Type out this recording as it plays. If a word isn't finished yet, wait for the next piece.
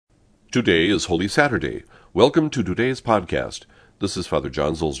Today is Holy Saturday. Welcome to today's podcast. This is Father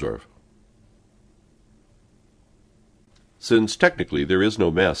John Zulsdorf. Since technically there is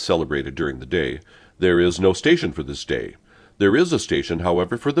no Mass celebrated during the day, there is no station for this day. There is a station,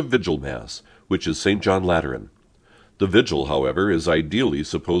 however, for the Vigil Mass, which is St. John Lateran. The Vigil, however, is ideally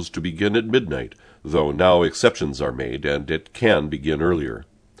supposed to begin at midnight, though now exceptions are made, and it can begin earlier.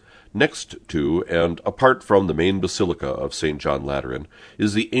 Next to, and apart from the main basilica of St. John Lateran,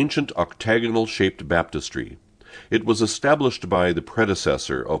 is the ancient octagonal-shaped baptistry. It was established by the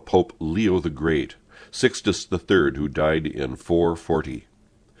predecessor of Pope Leo the Great, Sixtus III, who died in 440.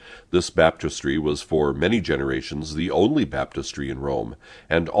 This baptistry was for many generations the only baptistry in Rome,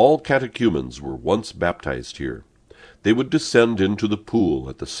 and all catechumens were once baptized here. They would descend into the pool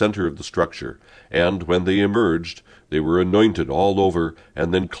at the center of the structure, and when they emerged, they were anointed all over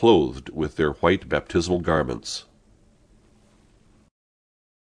and then clothed with their white baptismal garments.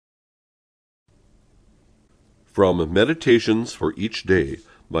 From Meditations for Each Day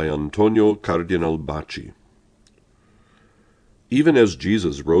by Antonio Cardinal Bacci. Even as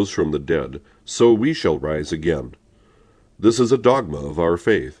Jesus rose from the dead, so we shall rise again. This is a dogma of our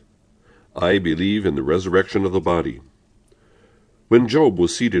faith. I believe in the resurrection of the body. When Job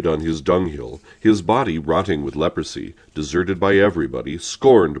was seated on his dunghill, his body rotting with leprosy, deserted by everybody,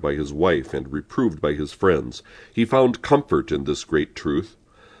 scorned by his wife, and reproved by his friends, he found comfort in this great truth.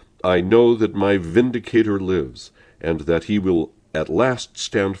 I know that my Vindicator lives, and that he will at last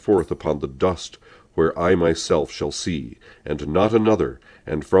stand forth upon the dust, where I myself shall see, and not another,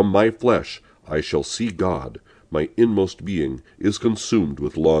 and from my flesh I shall see God. My inmost being is consumed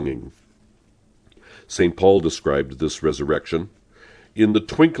with longing. St. Paul described this resurrection. In the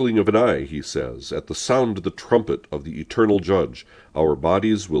twinkling of an eye, he says, at the sound of the trumpet of the eternal Judge, our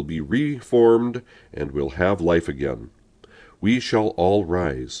bodies will be reformed and will have life again. We shall all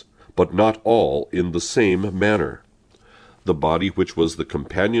rise, but not all in the same manner. The body which was the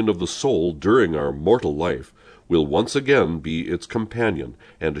companion of the soul during our mortal life will once again be its companion,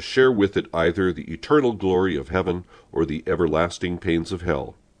 and share with it either the eternal glory of heaven or the everlasting pains of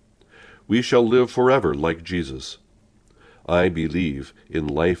hell. We shall live forever like Jesus. I believe in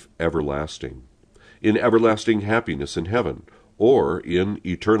life everlasting, in everlasting happiness in heaven, or in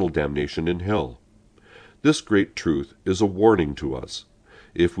eternal damnation in hell. This great truth is a warning to us.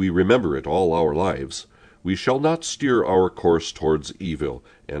 If we remember it all our lives, we shall not steer our course towards evil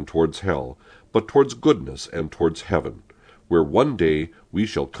and towards hell, but towards goodness and towards heaven, where one day we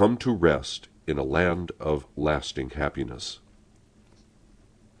shall come to rest in a land of lasting happiness.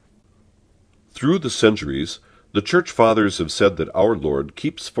 Through the centuries, the Church Fathers have said that our Lord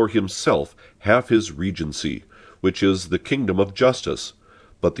keeps for himself half his regency, which is the kingdom of justice,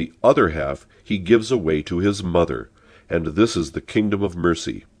 but the other half he gives away to his mother, and this is the kingdom of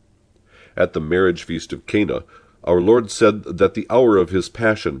mercy. At the marriage feast of Cana, our Lord said that the hour of his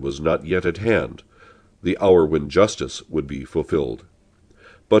passion was not yet at hand, the hour when justice would be fulfilled.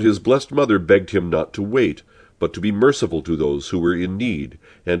 But his blessed mother begged him not to wait, but to be merciful to those who were in need,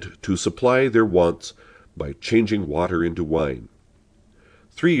 and to supply their wants by changing water into wine.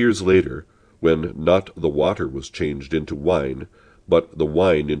 3 years later, when not the water was changed into wine, but the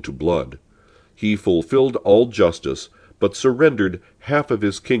wine into blood, he fulfilled all justice, but surrendered half of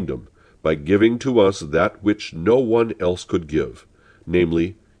his kingdom by giving to us that which no one else could give,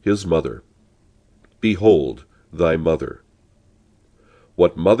 namely, his mother. Behold thy mother.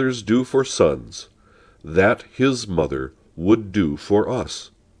 What mothers do for sons, that his mother would do for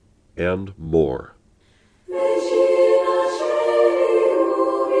us, and more.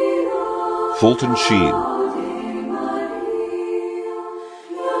 Fulton Sheen.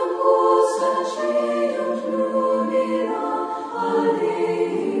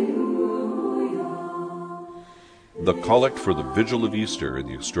 The Collect for the Vigil of Easter in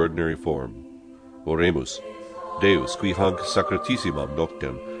the Extraordinary Form. Oremus. Deus, qui hanc sacratissimam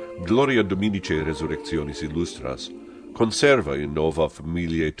noctem, gloria Dominicae resurrectionis illustras, conserva in nova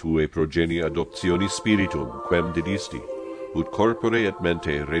familiae Tuae progenie adoptioni spiritum, quem dedisti, ut corpore et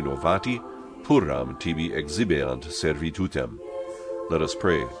mente renovati, puram tibi exhibeant servitutem. Let us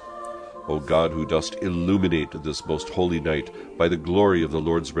pray. O God, who dost illuminate this most holy night by the glory of the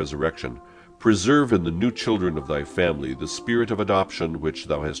Lord's resurrection, preserve in the new children of thy family the spirit of adoption which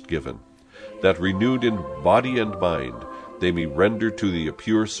thou hast given, that renewed in body and mind they may render to thee a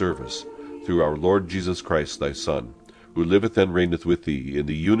pure service, through our Lord Jesus Christ thy Son, who liveth and reigneth with thee in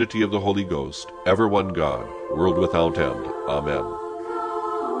the unity of the Holy Ghost, ever one God, world without end. Amen.